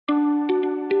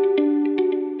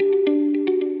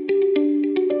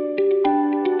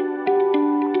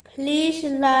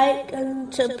like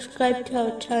and subscribe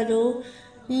to our channel.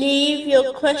 Leave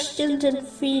your questions and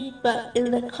feedback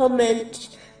in the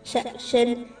comments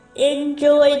section.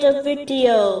 Enjoy the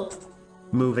video.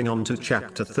 Moving on to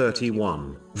chapter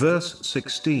 31, verse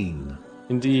 16.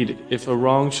 Indeed, if a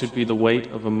wrong should be the weight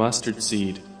of a mustard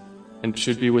seed, and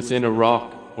should be within a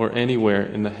rock or anywhere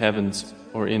in the heavens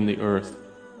or in the earth,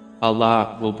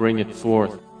 Allah will bring it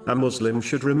forth. A Muslim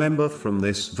should remember from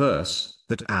this verse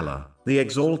that Allah, the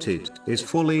Exalted, is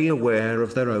fully aware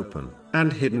of their open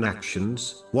and hidden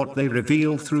actions, what they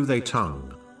reveal through their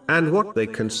tongue, and what they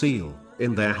conceal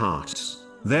in their hearts.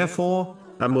 Therefore,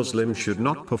 a Muslim should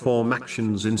not perform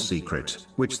actions in secret,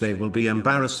 which they will be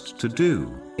embarrassed to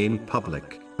do in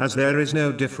public, as there is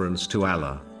no difference to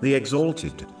Allah, the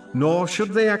Exalted, nor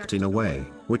should they act in a way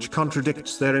which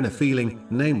contradicts their inner feeling,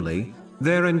 namely,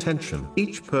 their intention.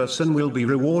 Each person will be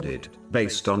rewarded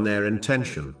based on their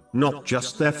intention, not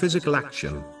just their physical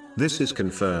action. This is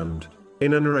confirmed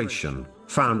in a narration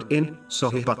found in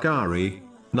Sahih Bukhari,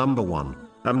 number 1.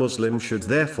 A Muslim should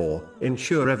therefore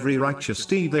ensure every righteous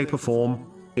deed they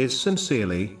perform is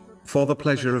sincerely for the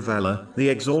pleasure of Allah, the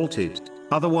Exalted.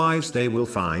 Otherwise they will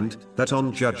find that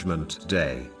on Judgment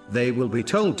Day, they will be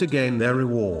told to gain their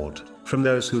reward from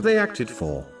those who they acted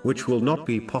for, which will not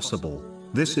be possible.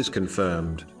 This is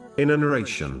confirmed in a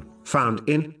narration found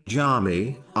in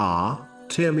Jami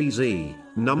Tirmizi,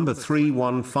 number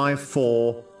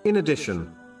 3154. In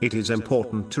addition, it is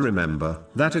important to remember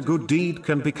that a good deed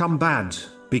can become bad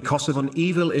because of an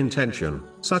evil intention,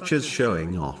 such as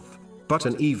showing off. But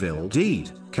an evil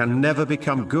deed can never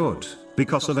become good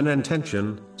because of an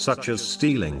intention, such as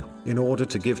stealing, in order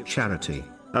to give charity.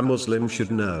 A Muslim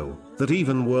should know that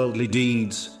even worldly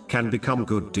deeds can become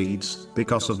good deeds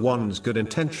because of one's good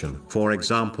intention. For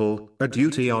example, a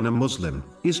duty on a Muslim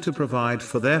is to provide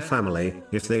for their family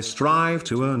if they strive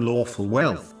to earn lawful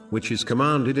wealth, which is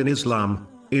commanded in Islam,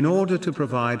 in order to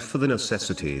provide for the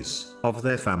necessities of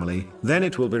their family. Then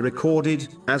it will be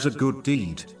recorded as a good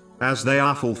deed, as they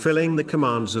are fulfilling the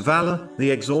commands of Allah, the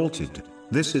Exalted.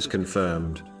 This is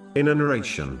confirmed in a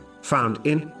narration found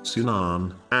in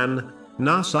Sunan an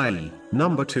Nasai,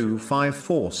 number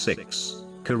 2546.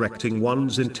 Correcting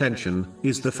one's intention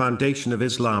is the foundation of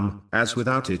Islam, as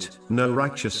without it, no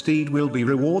righteous deed will be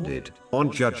rewarded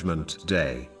on Judgment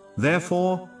Day.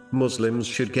 Therefore, Muslims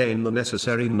should gain the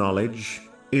necessary knowledge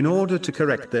in order to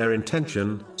correct their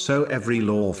intention, so every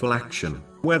lawful action,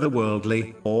 whether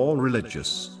worldly or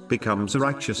religious, becomes a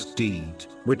righteous deed,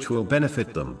 which will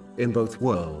benefit them in both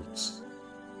worlds.